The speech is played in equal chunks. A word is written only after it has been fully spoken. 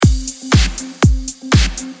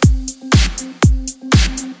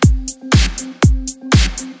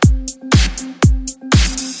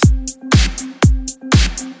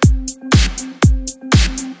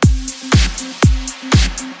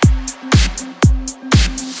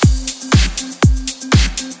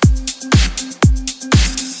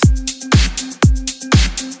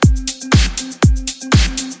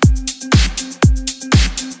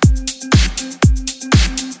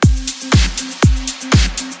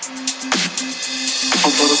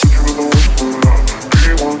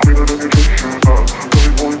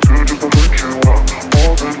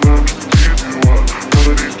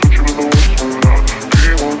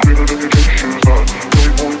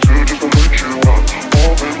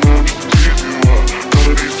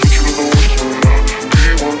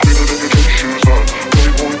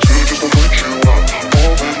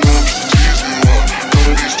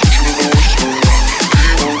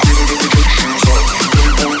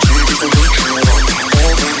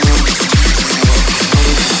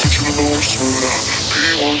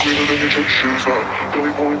shoes up.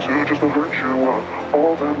 Really going to just to hurt you up.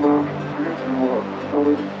 All that love leaves you up. Now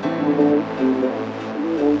that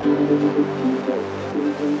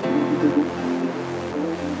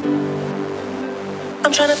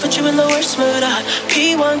I'm tryna put you in the worst mood,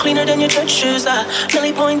 P1 cleaner than your church shoes,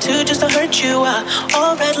 Millie point two just to hurt you,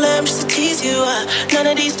 All red lamb just to tease you, None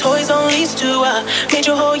of these toys on lease to, Made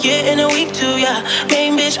your whole year in a week too,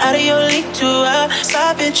 Main bitch out of your league too,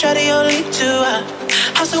 Side bitch out of your league too,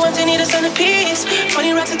 House so empty, need a centerpiece.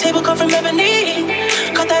 20 racks a table come from ebony.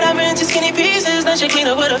 Cut that ivory into skinny pieces. Then she clean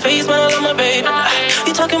up with her face, man, I love my baby.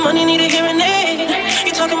 You talking money, need a hearing aid.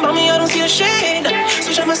 You talking about me, I don't see a shade.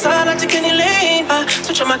 Switch on my side, I take any lane.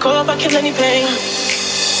 Switch on my core if I kill any pain.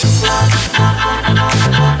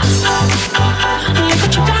 Look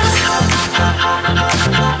what you done.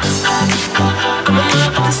 I'm a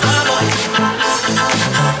motherfucking star boy.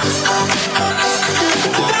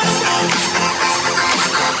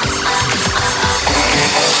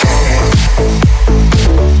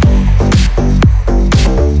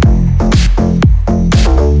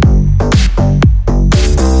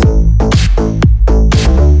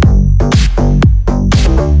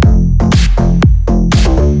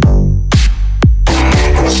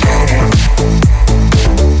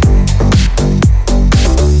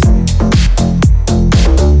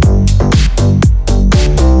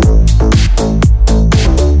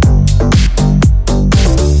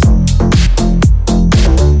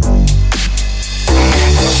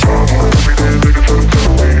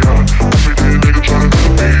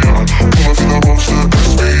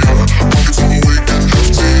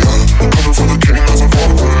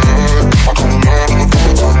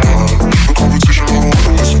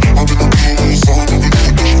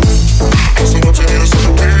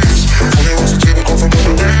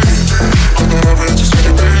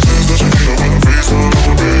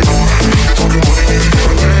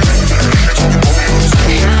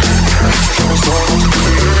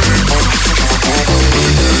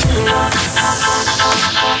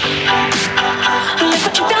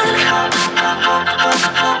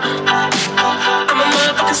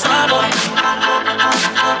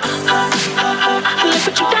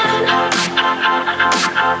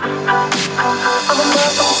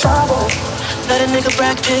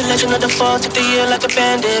 Took the year like a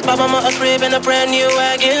bandit. Bought mama a crib and a brand new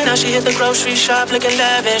wagon. Now she hit the grocery shop looking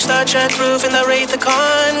lavish. Star Trek roof in the Wraith the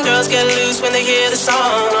Con. Girls get loose when they hear the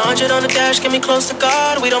song. 100 on the dash, get me close to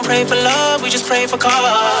God. We don't pray for love, we just pray for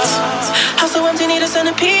cause. House so empty, need a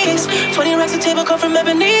centerpiece. 20 racks a table come from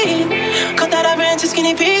ebony. Cut that ivory into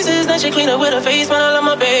skinny pieces. Then she clean up with her face, man, I love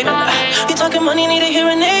my baby. You talking money, need a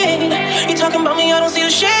hearing aid. You talking about me, I don't see the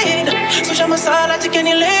shade. Switch on my side, I take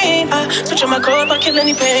any lane. Switch on my core if I kill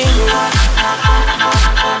any pain.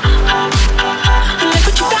 Look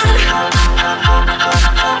what you done.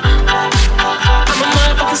 I'm a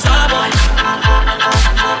motherfucking star boy.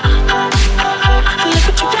 Look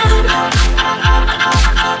what you done.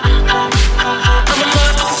 I'm a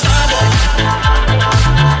motherfucking star boy.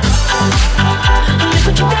 Look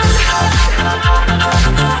what you done.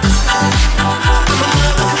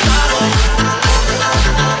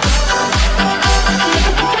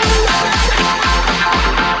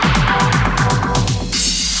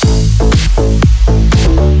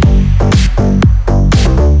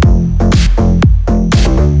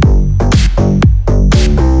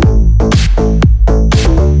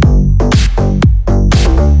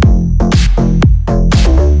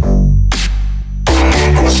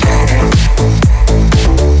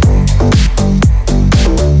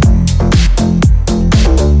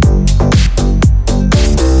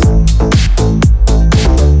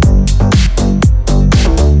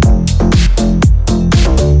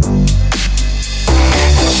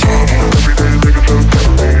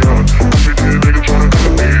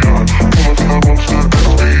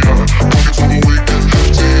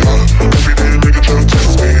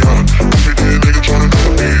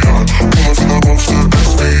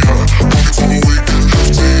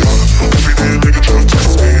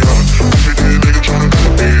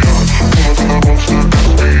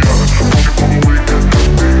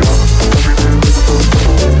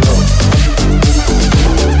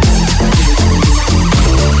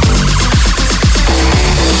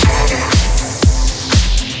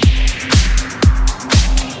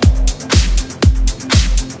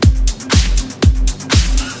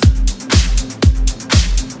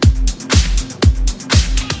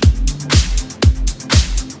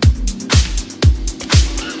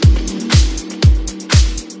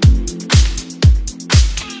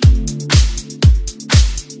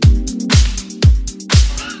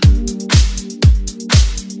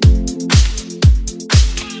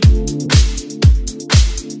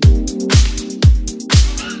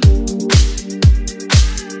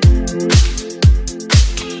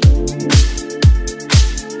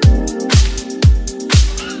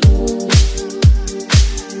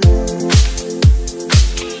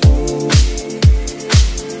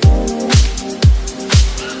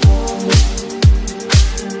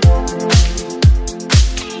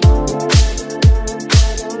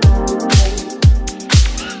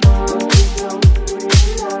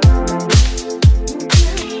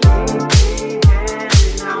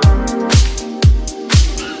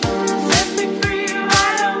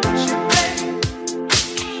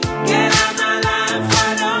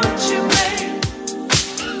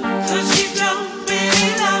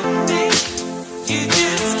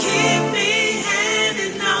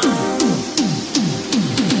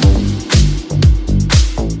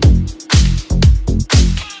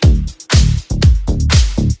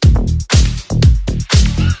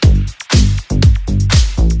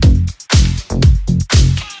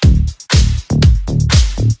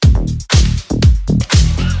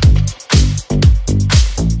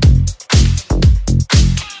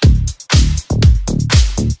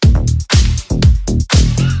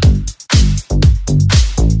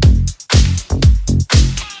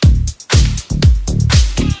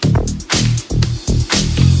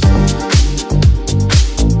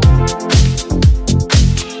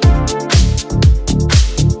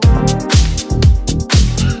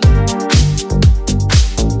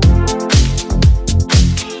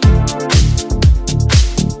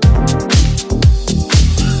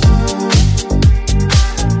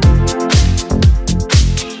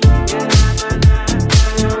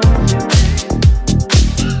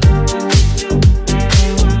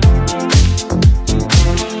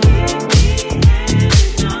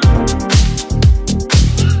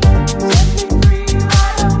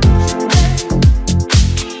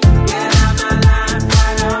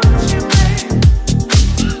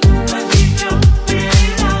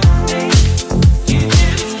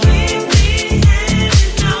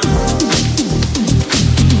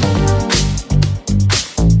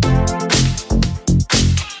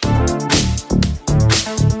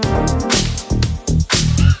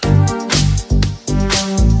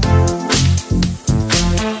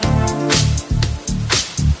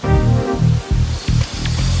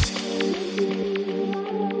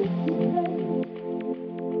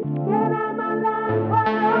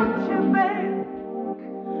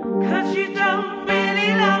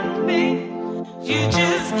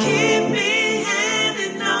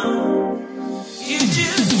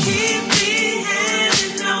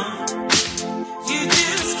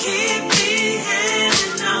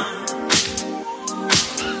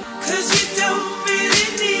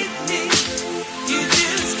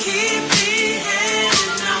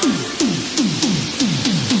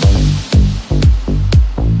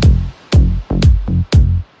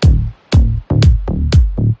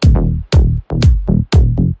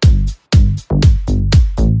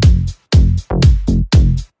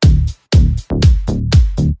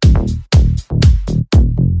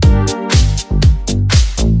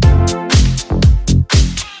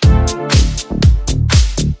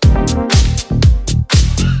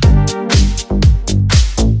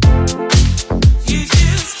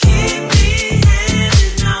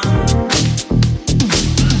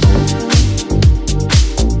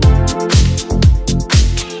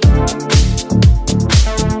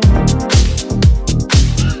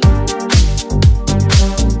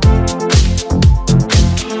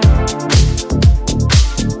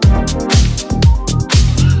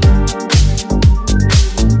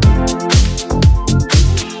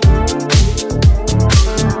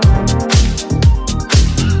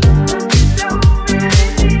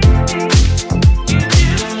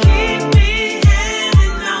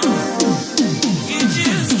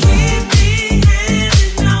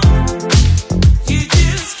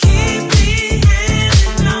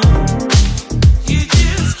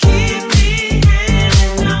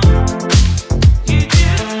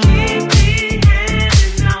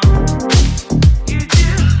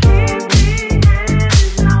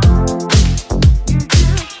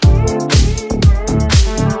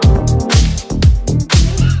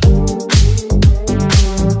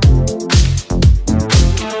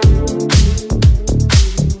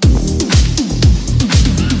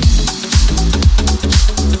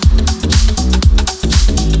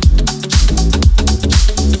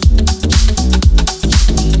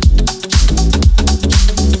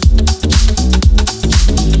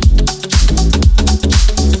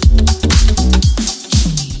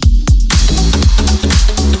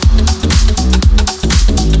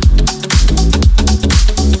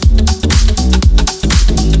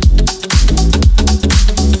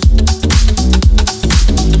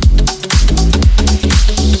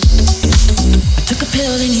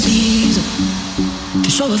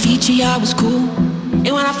 Peachy, I was cool.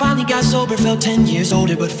 And when I finally got sober, felt 10 years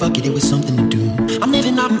older. But fuck it, it was something to do. I'm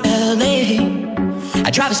living out in LA.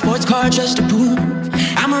 I drive a sports car just to prove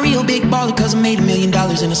I'm a real big baller, cause I made $1 million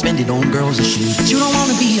and I spend it on girls and shoes. But you don't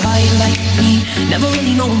wanna be high like me, never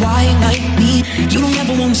really know why like me. You don't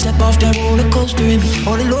ever wanna step off that roller coaster and be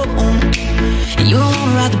all alone. And you don't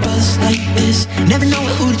wanna ride the bus like this, never know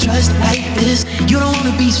who to trust like this. You don't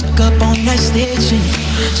wanna be stuck up on that stage singing,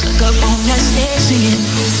 stuck up on that stage singing.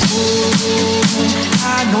 Oh,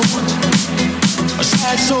 I know a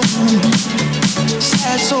sad soul,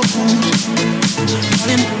 sad soul.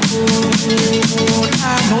 Darling, oh,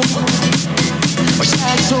 I know a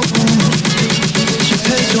sad soul,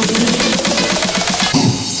 sad soul.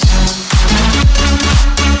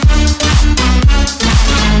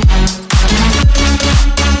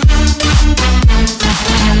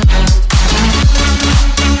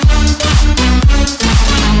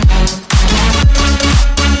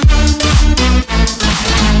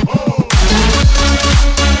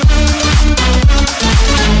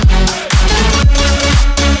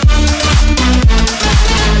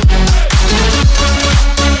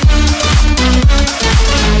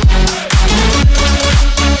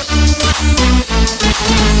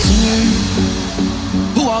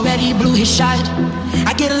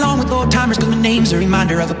 I get along with old timers cause my name's a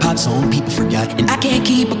reminder of a pop song people forgot. And I can't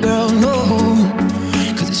keep a girl, no,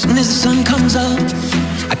 cause as soon as the sun comes up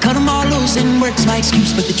I cut them all loose and work's my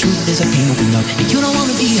excuse. But the truth is I can't open up. And you don't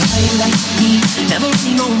wanna be high like me, never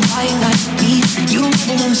really know why like me. You don't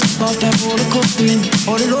ever wanna step off that roller coaster and be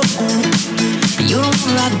all alone. And you don't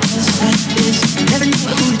wanna ride the bus like this, never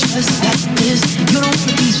know who to trust like this. You don't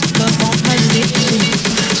wanna be stuck up on that stage,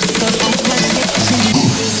 stuck up on that stage.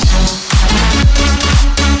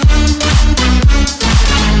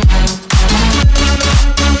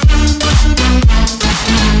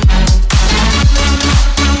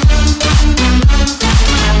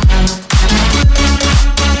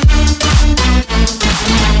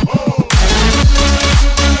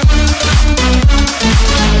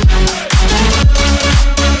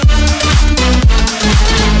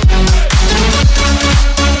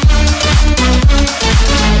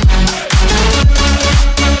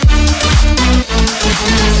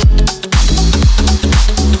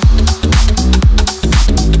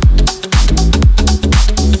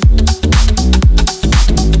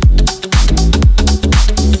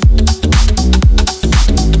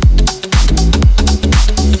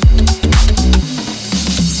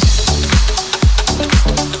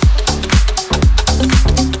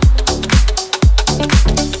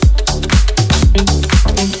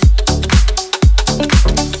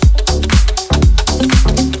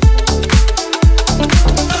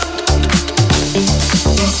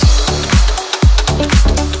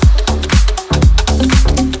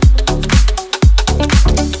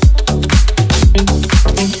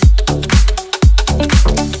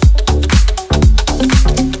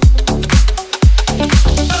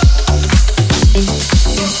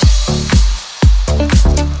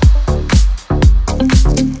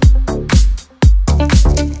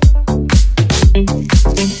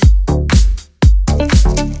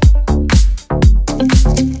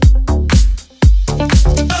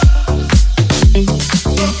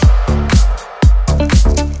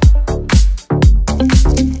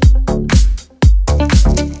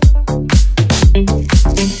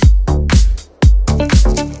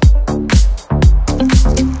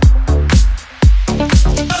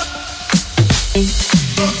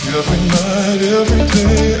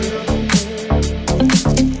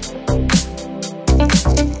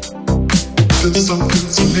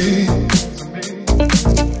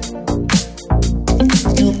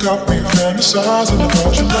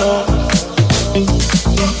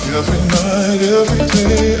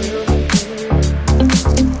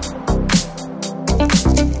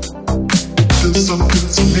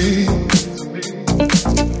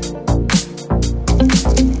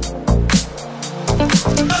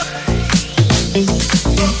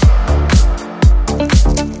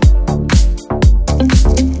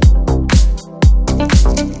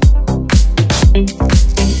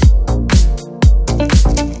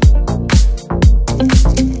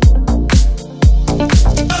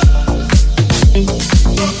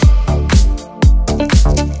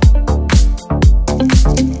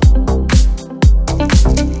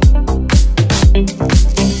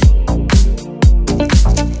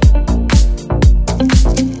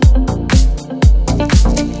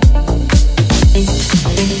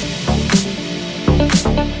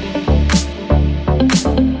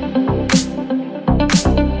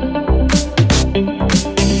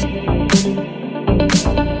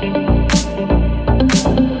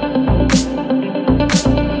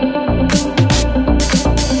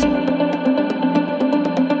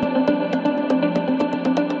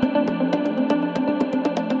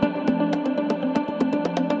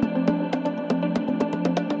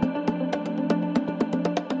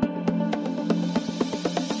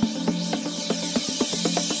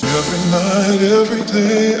 Every night, every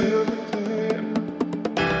day,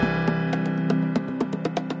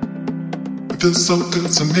 it feels so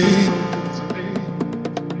good to me.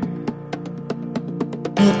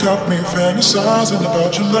 You got me fantasizing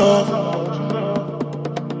about your love.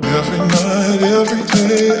 Every night, every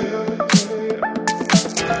day,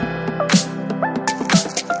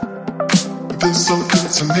 it feels so good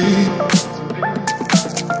to me.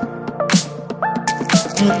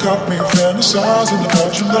 You got me fantasizing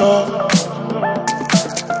about your love.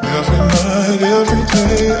 Every night, every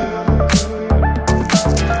day,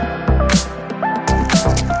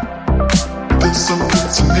 it feels so good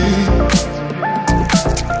to me.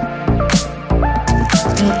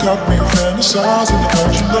 You got me fantasizing about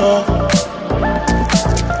your love.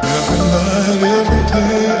 Every night, every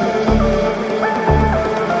day.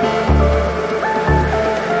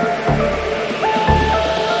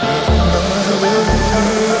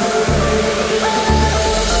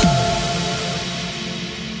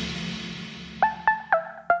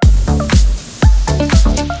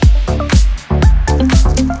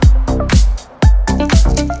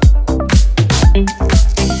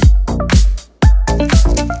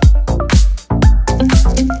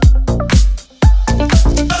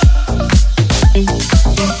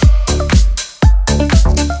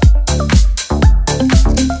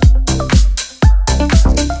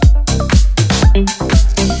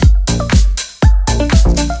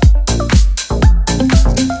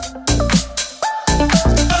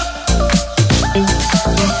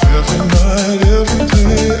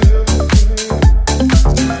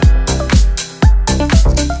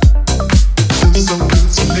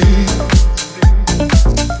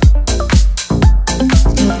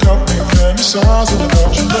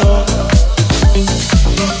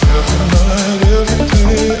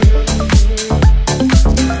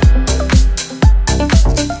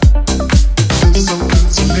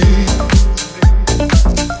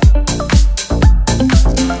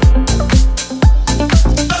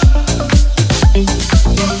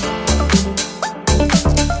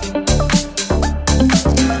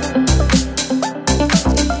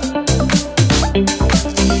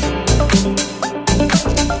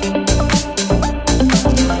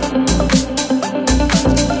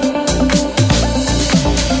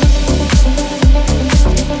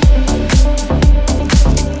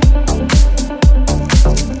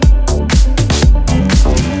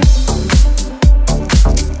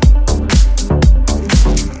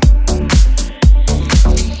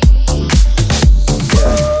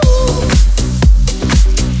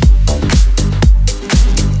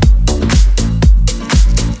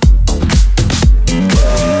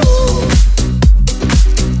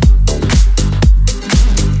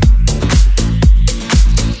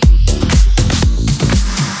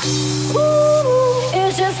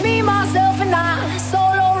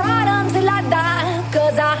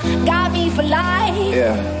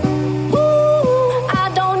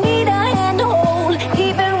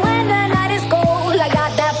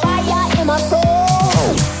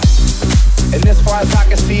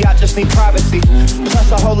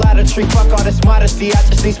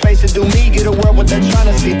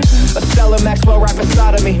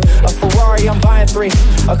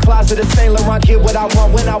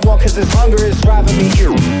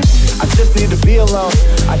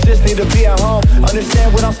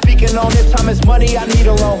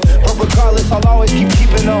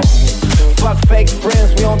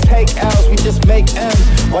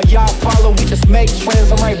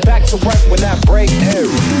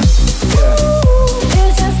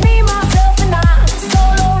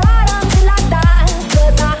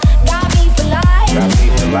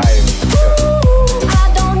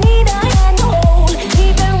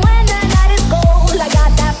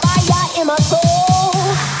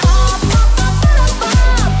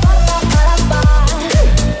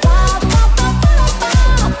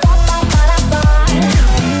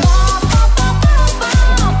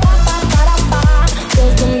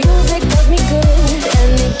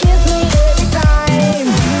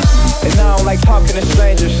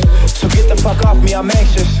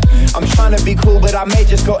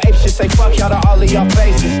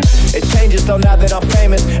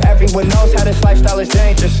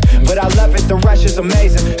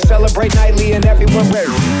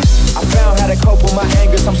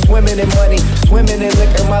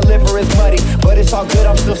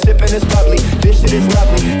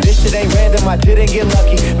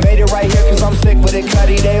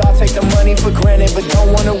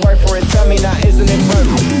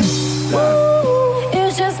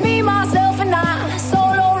 It's just me, myself, and I.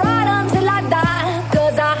 Solo ride until I die.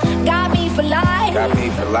 'Cause I got me for life. Got me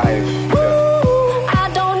for life. Ooh, I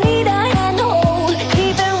don't need a hand to hold.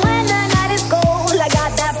 Even when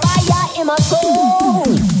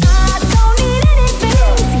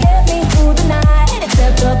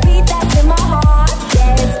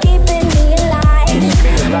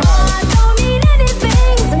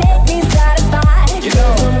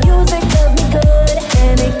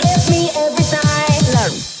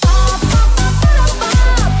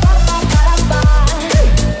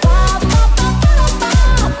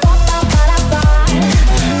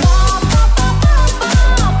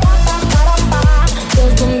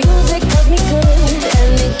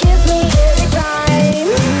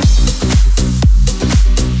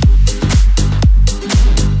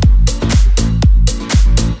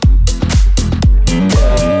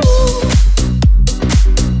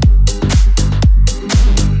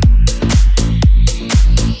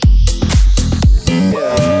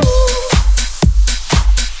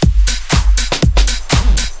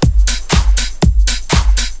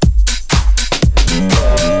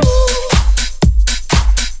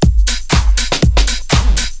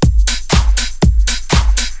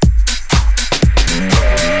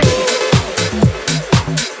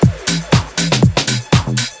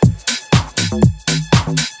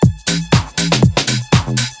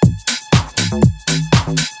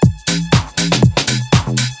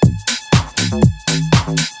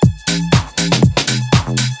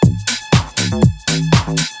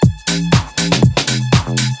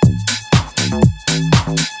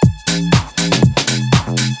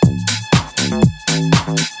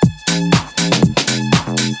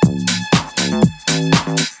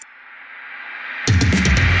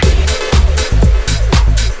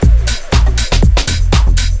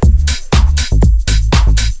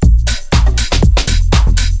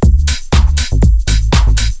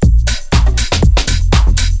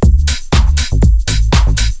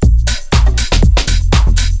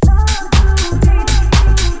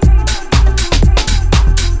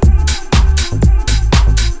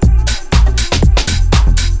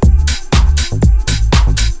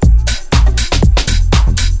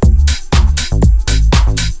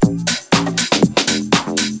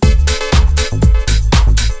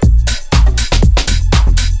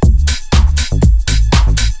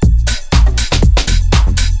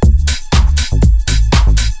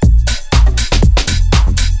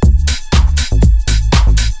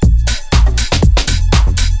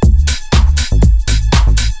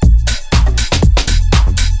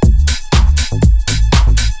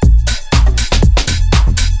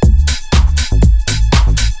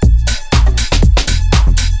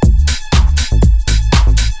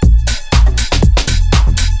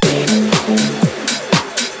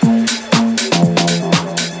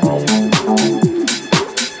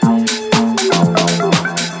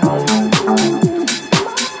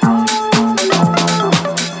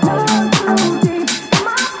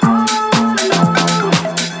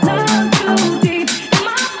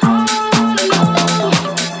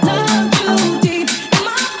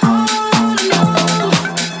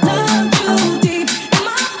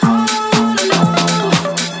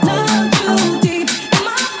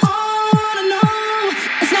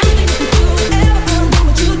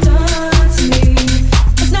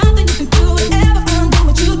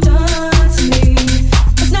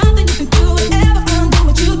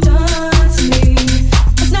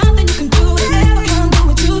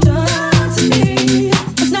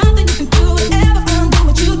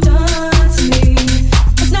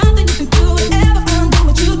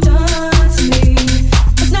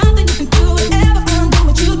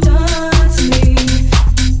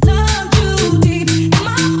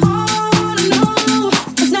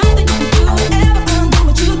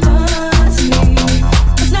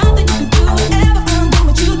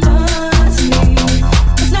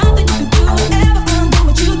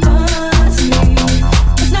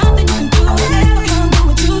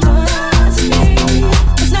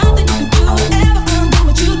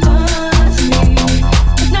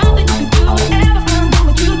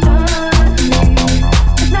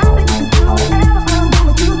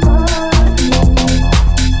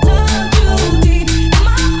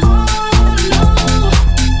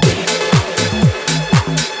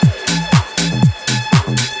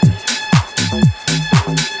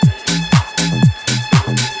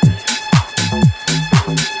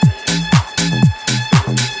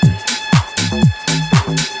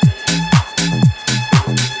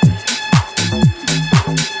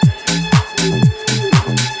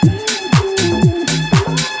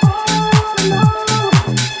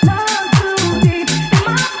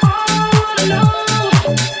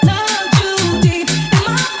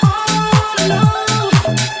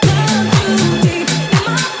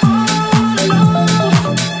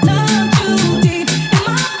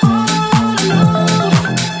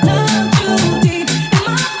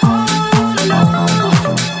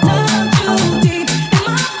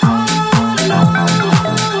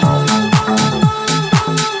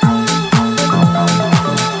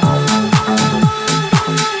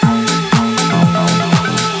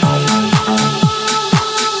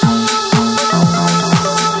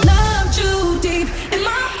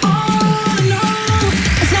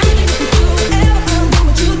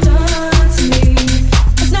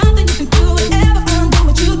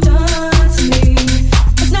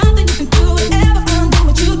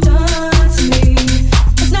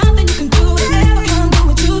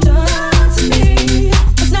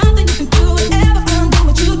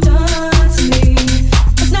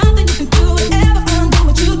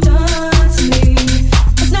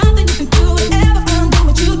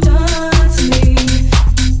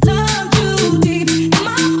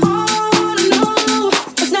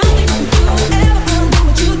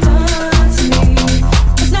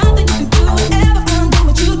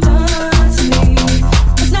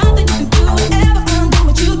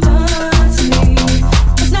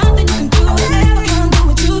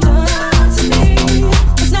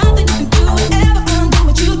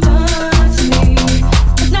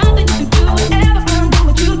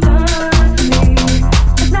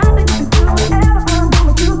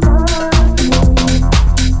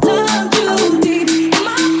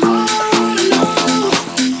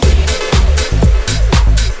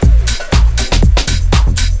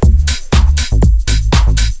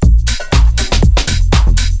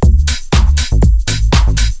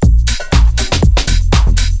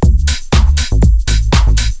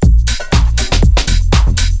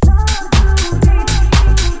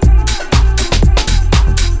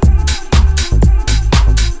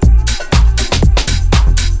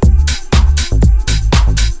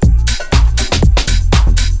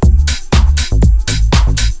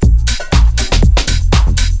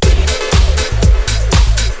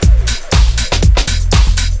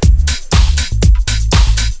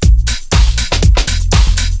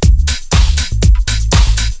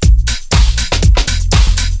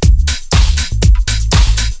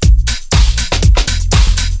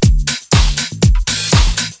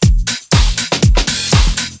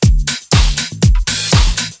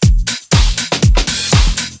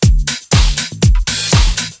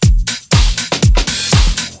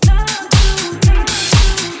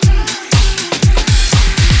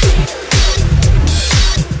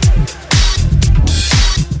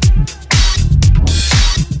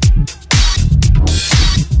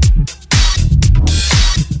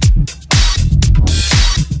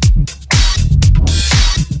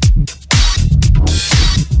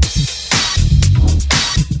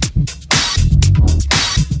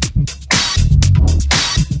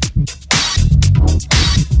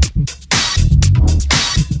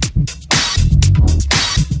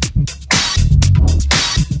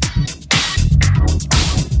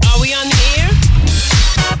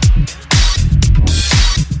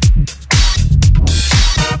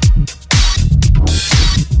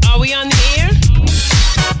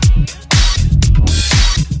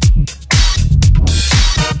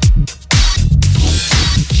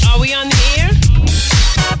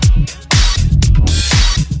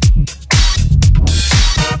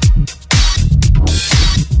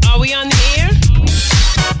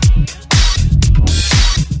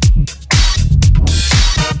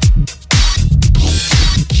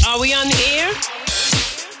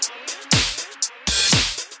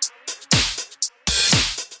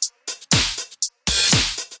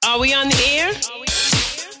Are we on the air?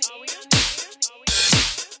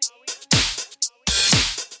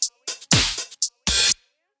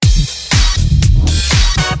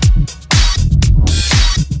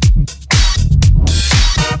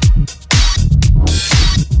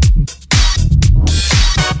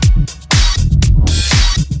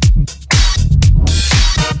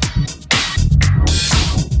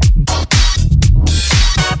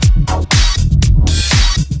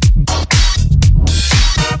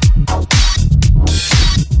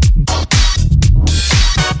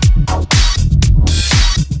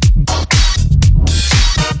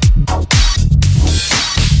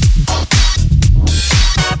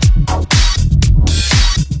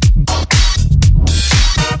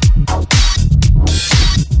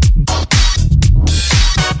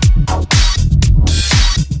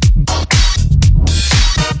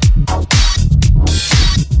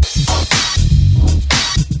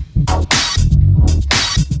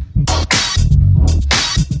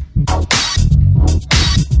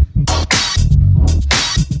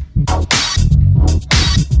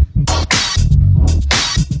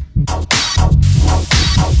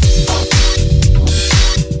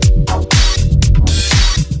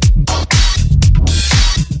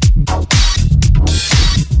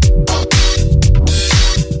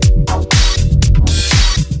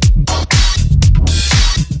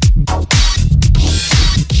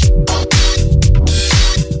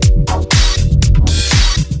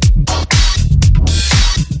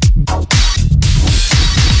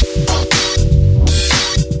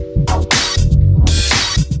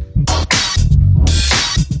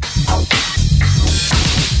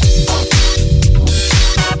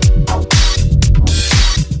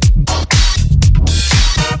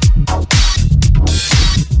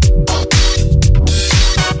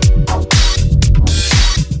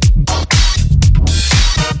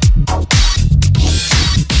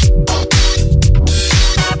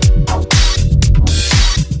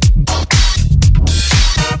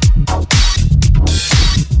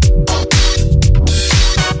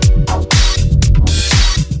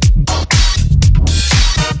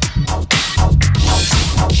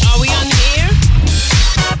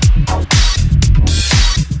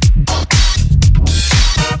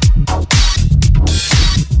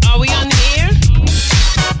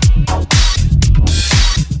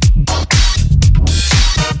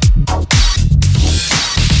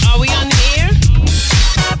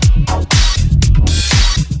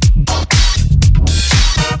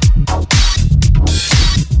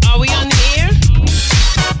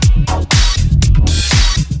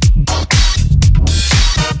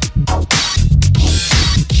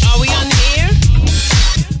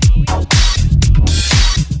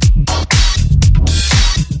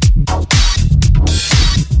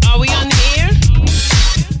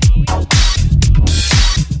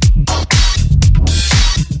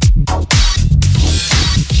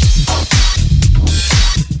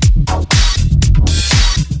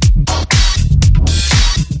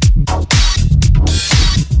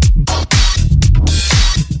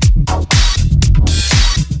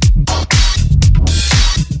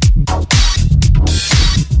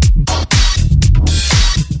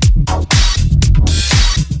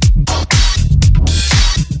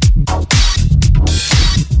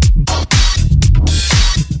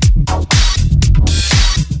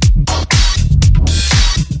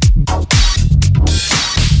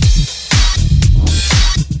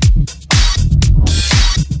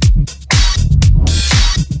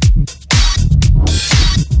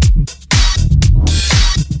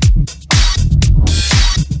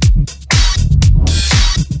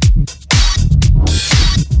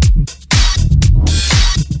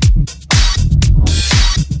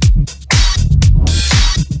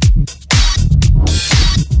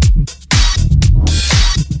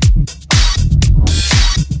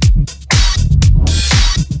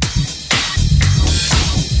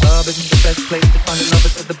 place to find a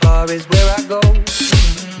lover, so the bar is where I go.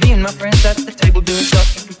 Me and my friends at the table doing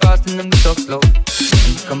shots, drinking fast and then we talk slow.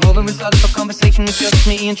 Come over and start up a conversation with just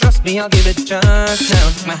me, and trust me, I'll give it a chance. Now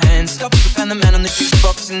take my hand, stop, and the man on the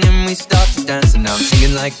jukebox, and then we start to dance. And now I'm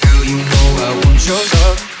singing like, girl, you know I want your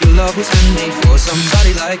love. Your love was handmade for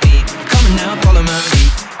somebody like me. Come on now, follow my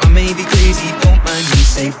lead. I may be crazy, don't mind me.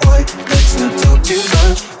 Say, boy, let's not talk too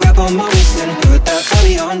much. Grab on my waist and put that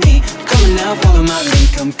body on me. Come on now, follow my lead.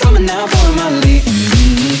 Come on now, follow my lead.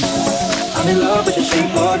 I'm in love with the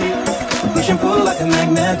shape of you. Push and pull like a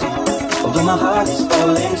magnet. Although my heart is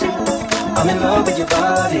falling too, I'm in love with your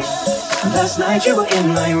body. Last night you were in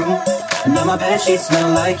my room, and now my bedsheets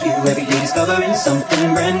smell like you. Every day discovering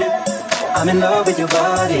something brand new. I'm in love with your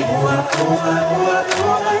body.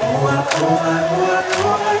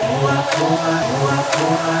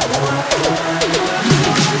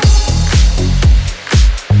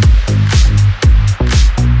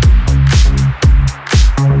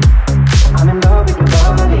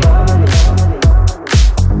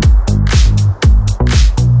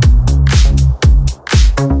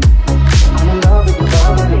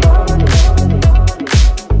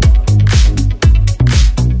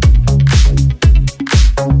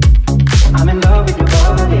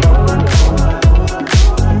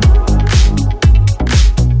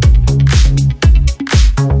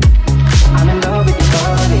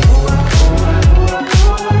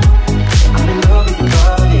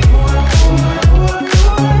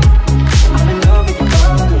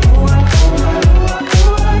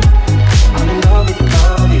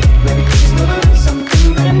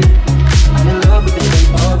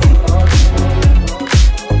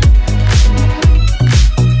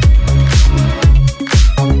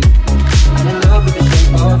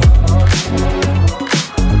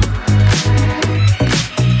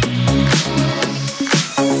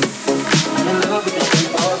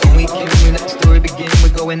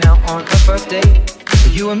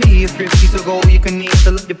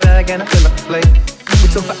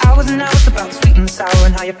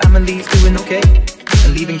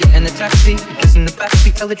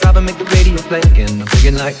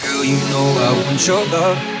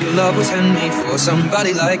 Your love was handmade for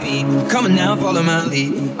somebody like me. Come on now, follow my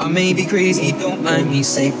lead. I may be crazy, don't mind me.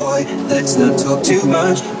 Say boy, let's not talk too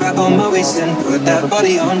much. Grab on my waist and put that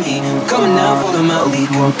body on me. Come on now, follow my lead.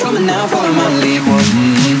 Come on now, follow my lead.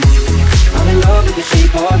 I'm in love with the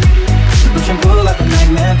shape of you. Push and pull like a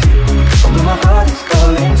magnet. Although my heart is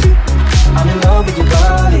calling too. I'm in love with your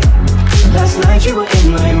body. Last night you were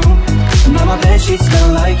in my room. Now my bedsheets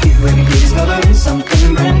smell like you. Every day discovering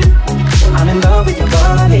something brand new. I'm in love with your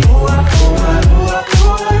body.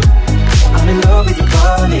 I'm in love with your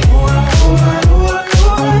body.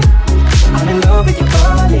 I'm in love with your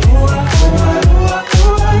body.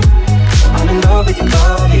 I'm in love with your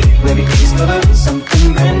body. Every day discovering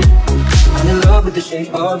something brand new. I'm in love with the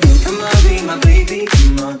shape of you. Come on, be my baby.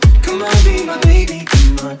 Come on, come on, be my baby.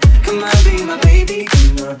 Come on, come on, be my baby.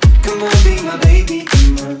 Come on, come on, be my baby.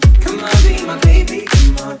 Come on, come on, be my baby.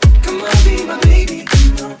 Come on, come on, be my baby.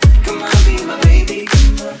 Come on, come on, be my baby.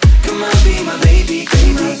 Come on, come on, be my baby,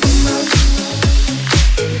 baby. Come on.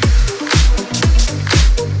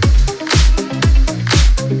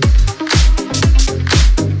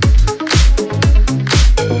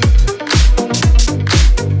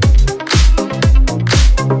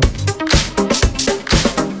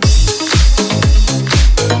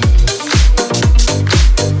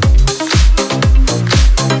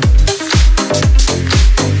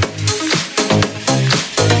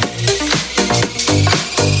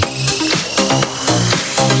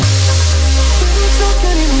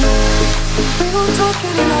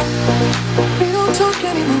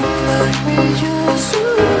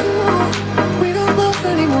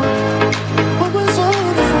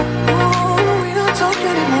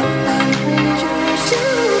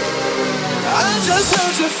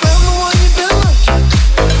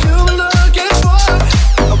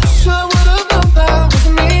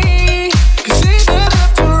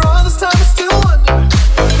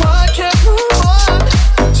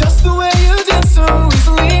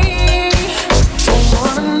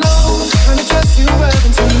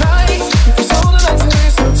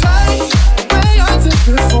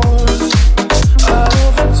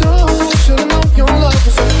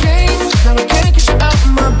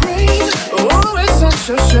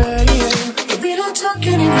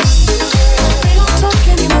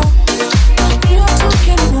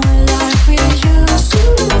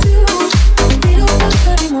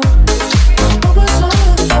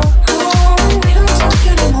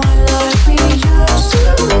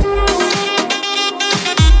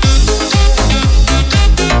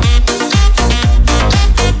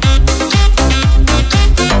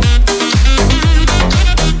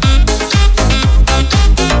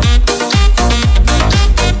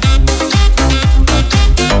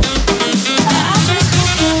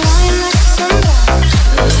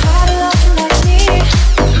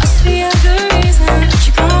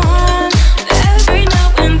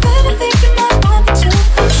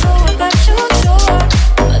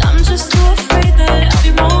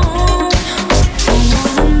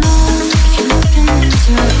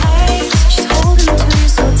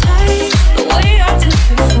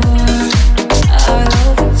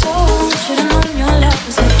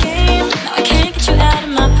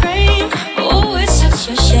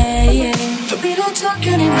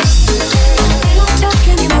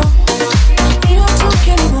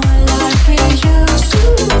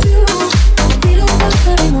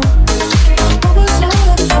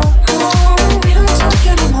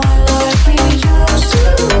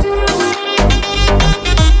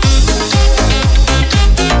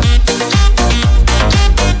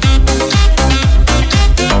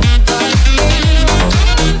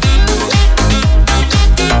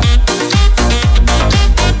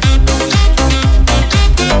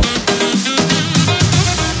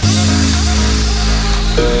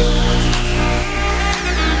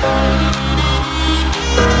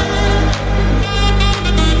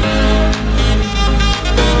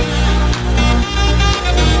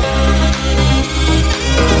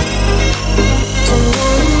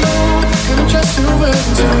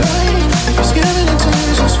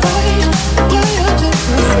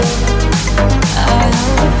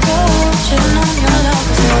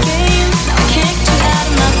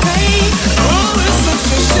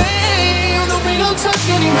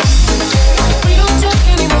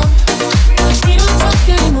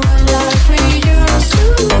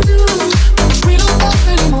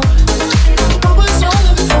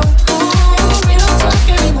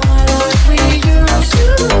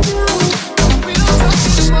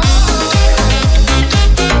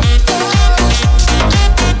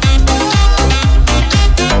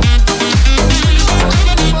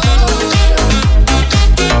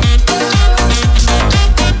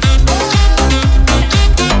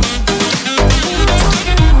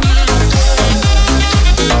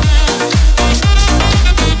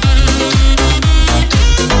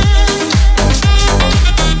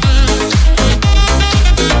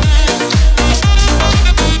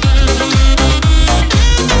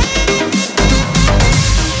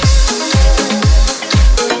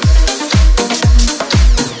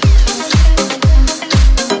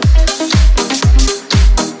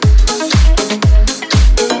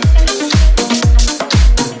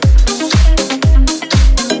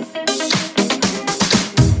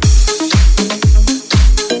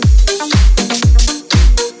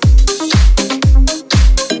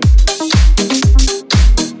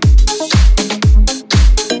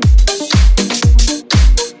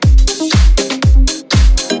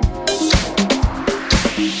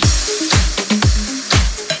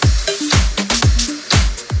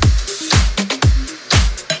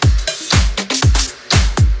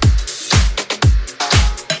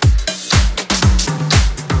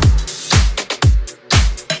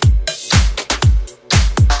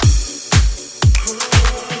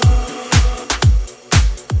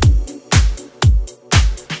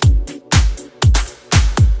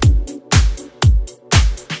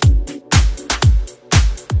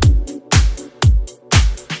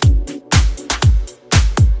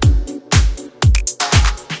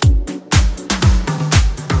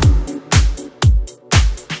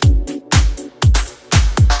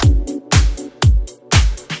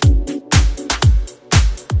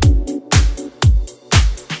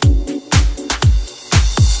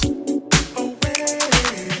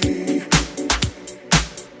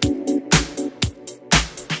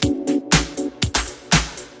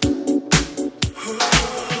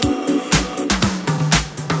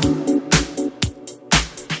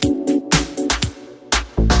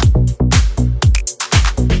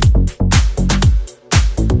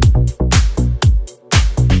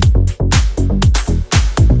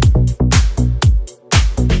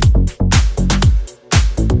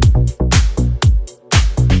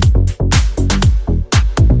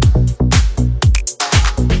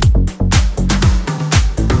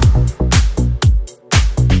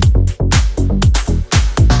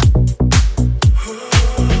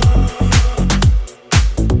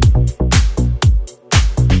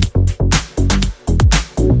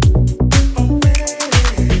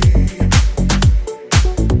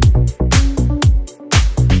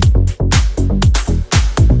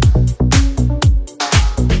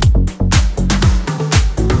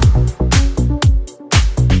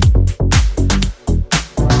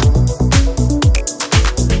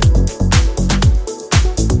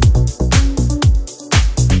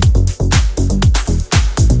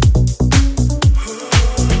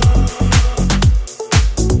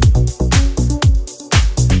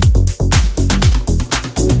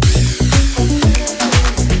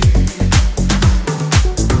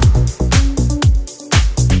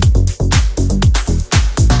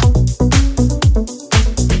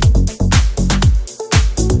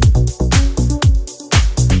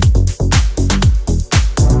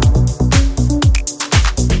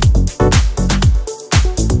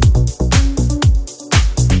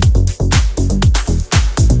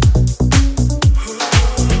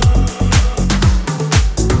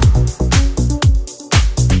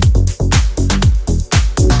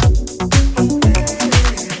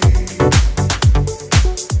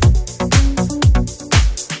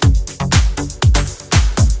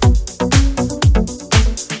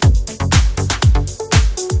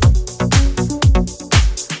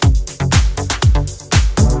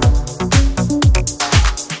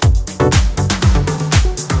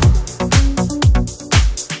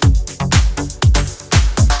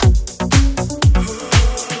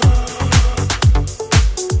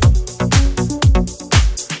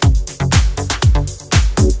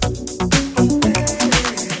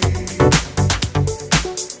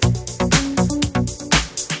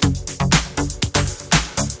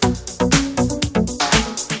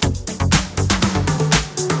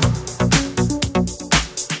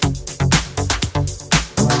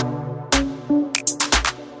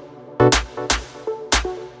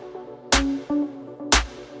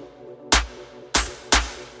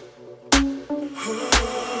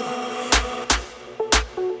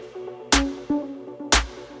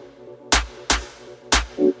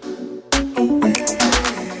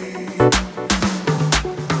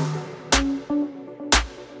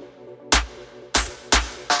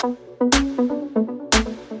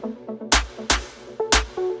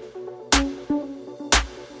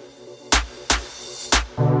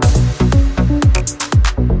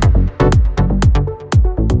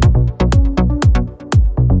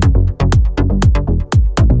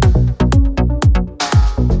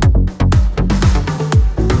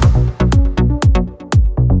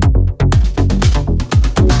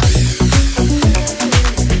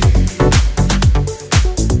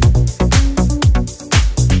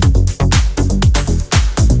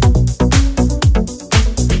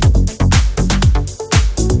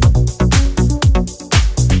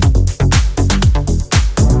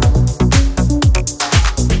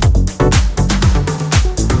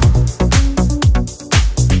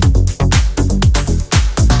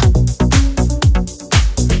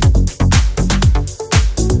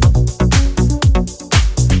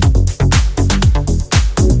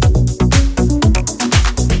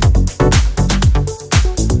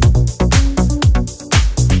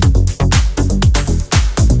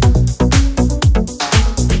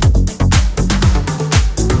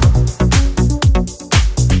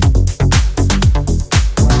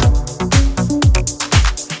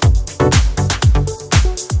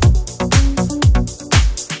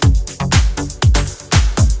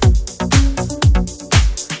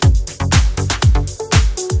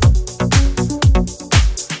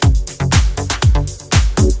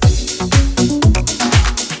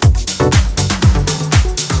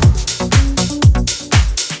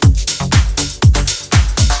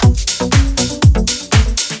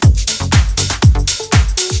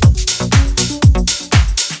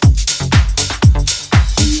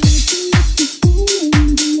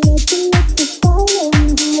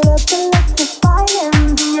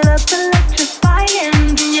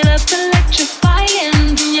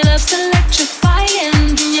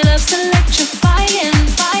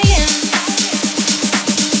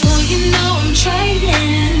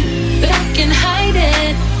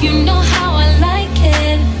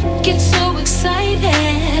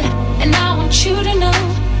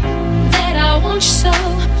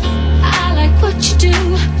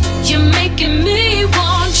 Give me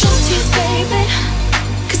one taste, baby,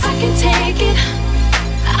 'cause I can take it.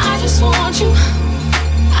 I just want you.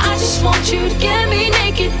 I just want you to get me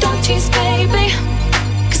naked. Don't tease, baby,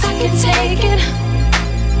 'cause I can take it.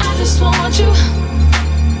 I just want you.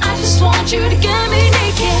 I just want you to get me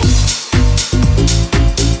naked.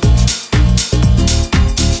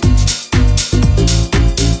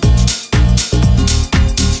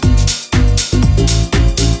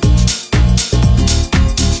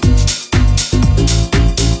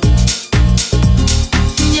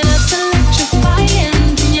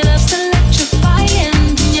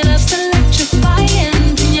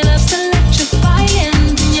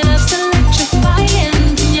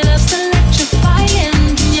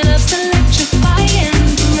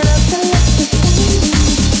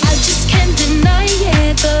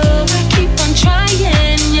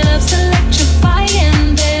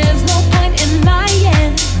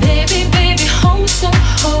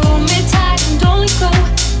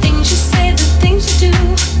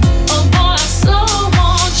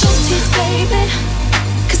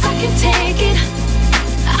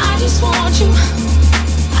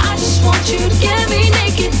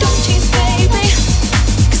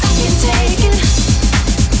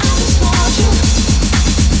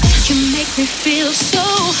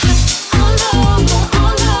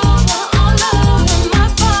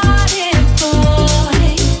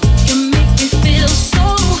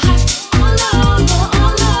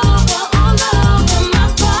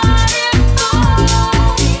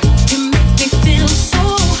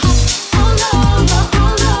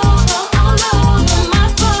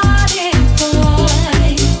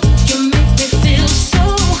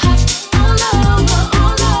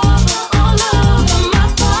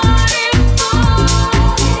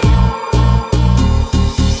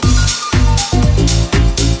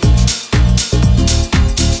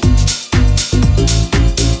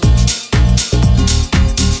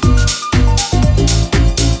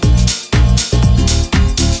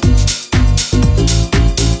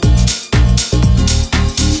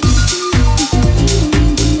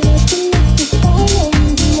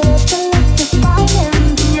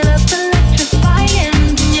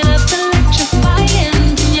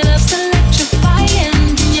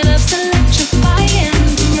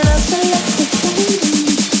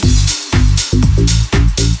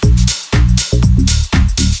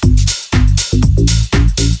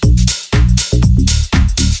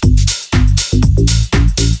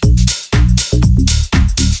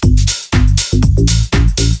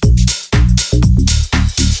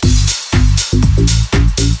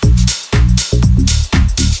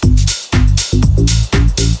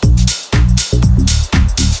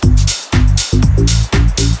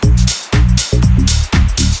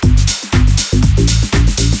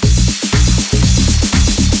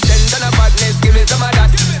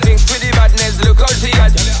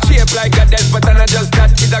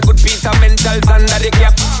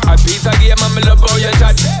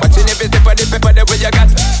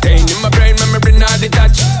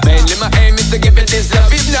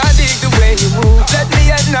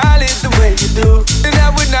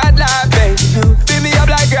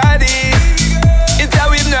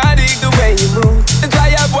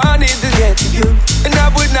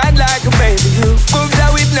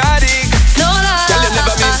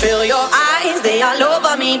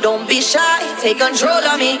 Take control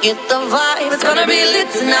of me, get the vibe. It's gonna be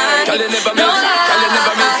lit tonight. No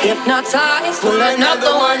lie, hypnotized, pull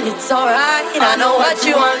another one. It's alright. I know what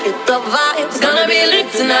you want. Get the vibe. It's gonna be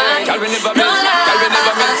lit tonight. No lie,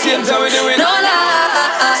 no lie, no lie.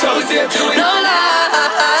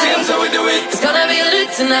 It's gonna be lit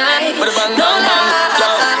tonight. No lie, no lie,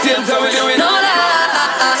 no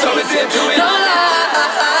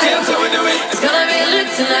lie. It's gonna be lit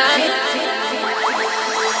tonight.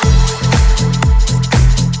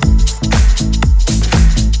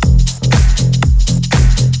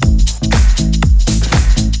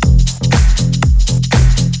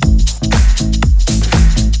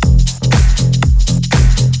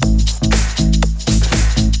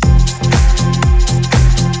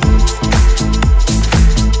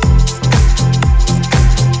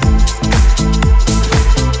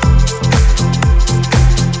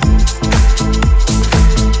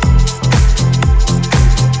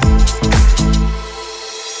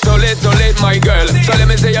 My girl, so let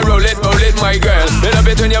me say you roll it, my girl. Build up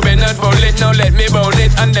it when you bend and fold it. Now let me bone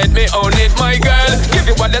it and let me own it, my girl. Give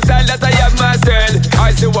you what the style that I have mastered.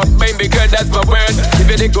 I say what baby girl, that's my word. Give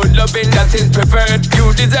you the good loving that is preferred.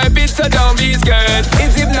 You deserve it, so don't be scared.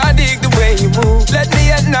 It's hypnotic the way you move. Let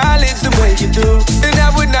me acknowledge the way you do. And I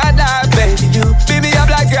would not lie, baby, you beat me up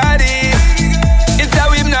like I did. It's how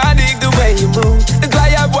hypnotic the way you move. That's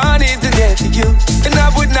why I wanted to get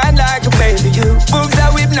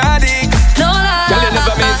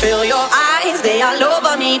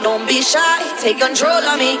me, don't be shy. Take control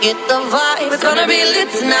of me, get the vibe. It's gonna be lit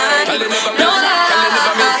tonight. No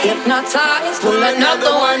lie, hypnotized, pull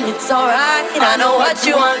another one, it's alright. I know what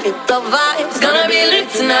you want, get the vibe. It's gonna be lit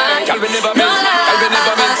tonight. No lie,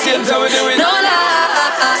 no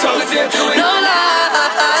lie, no lie.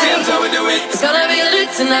 It's gonna be lit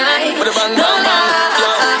tonight. No lie, no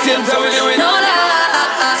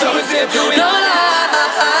lie, no lie.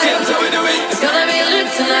 It's gonna be lit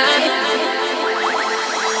tonight.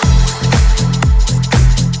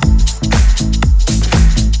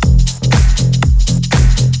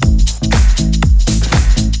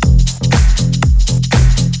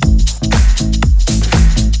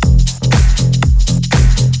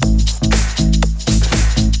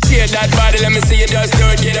 That body, let me see you just do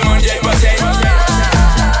it, get them 100%. Move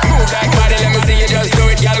that body, let me see you just do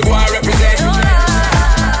it, y'all go and represent.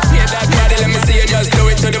 Yeah, that body, let me see you just do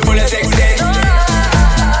it to the fullest extent.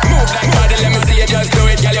 Move that body, let me see you just do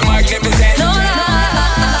it, y'all you're magnificent. No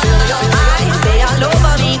lie, feel your eyes, they all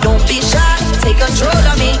over me, don't be shy. Take control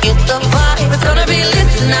of me, get the vibe, it's gonna be lit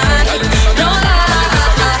tonight. No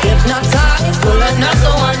lie, hypnotized, pull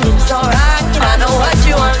another one, it's alright. I know what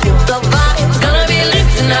you want, get the vibe, it's gonna be lit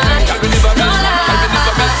tonight.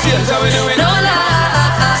 How we do it? No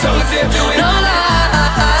lie, so we say do it. No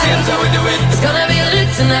lie, seems how we do it. it's gonna be lit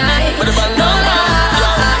tonight. No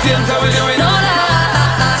lie, seems how we do it. no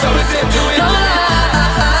lie, so we say do it. no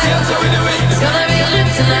lie, seems how we do it. it's gonna be lit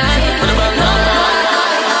tonight. No lie.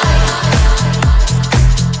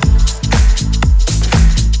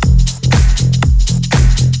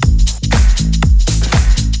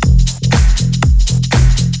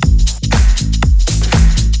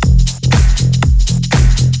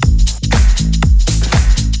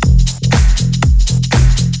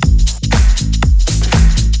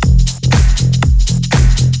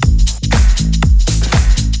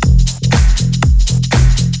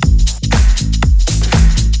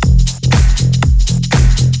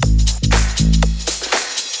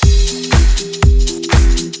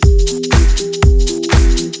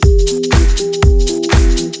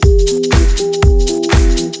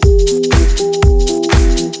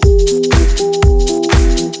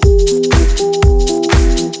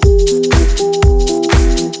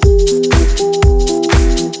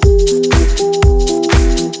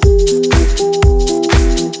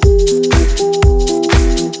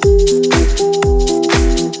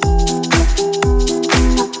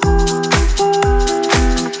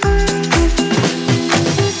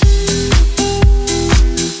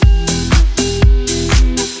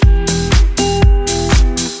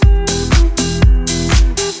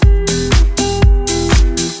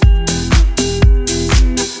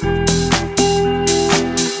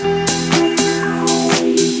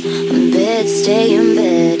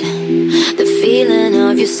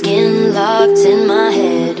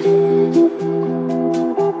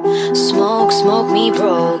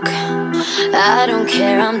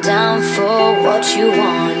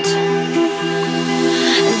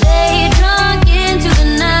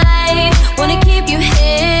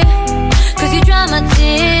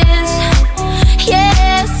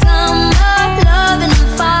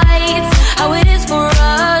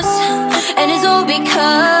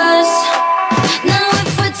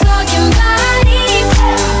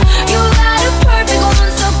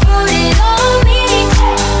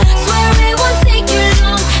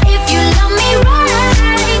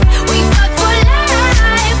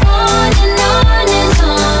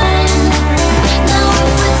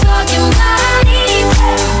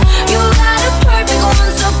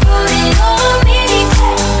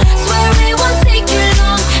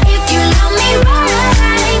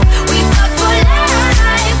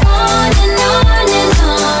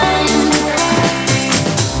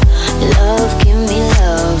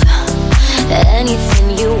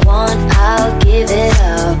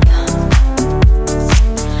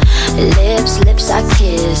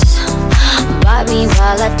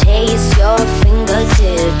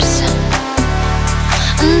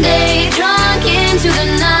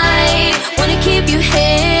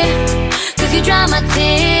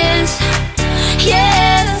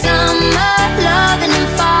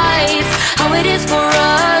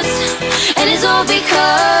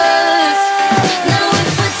 Because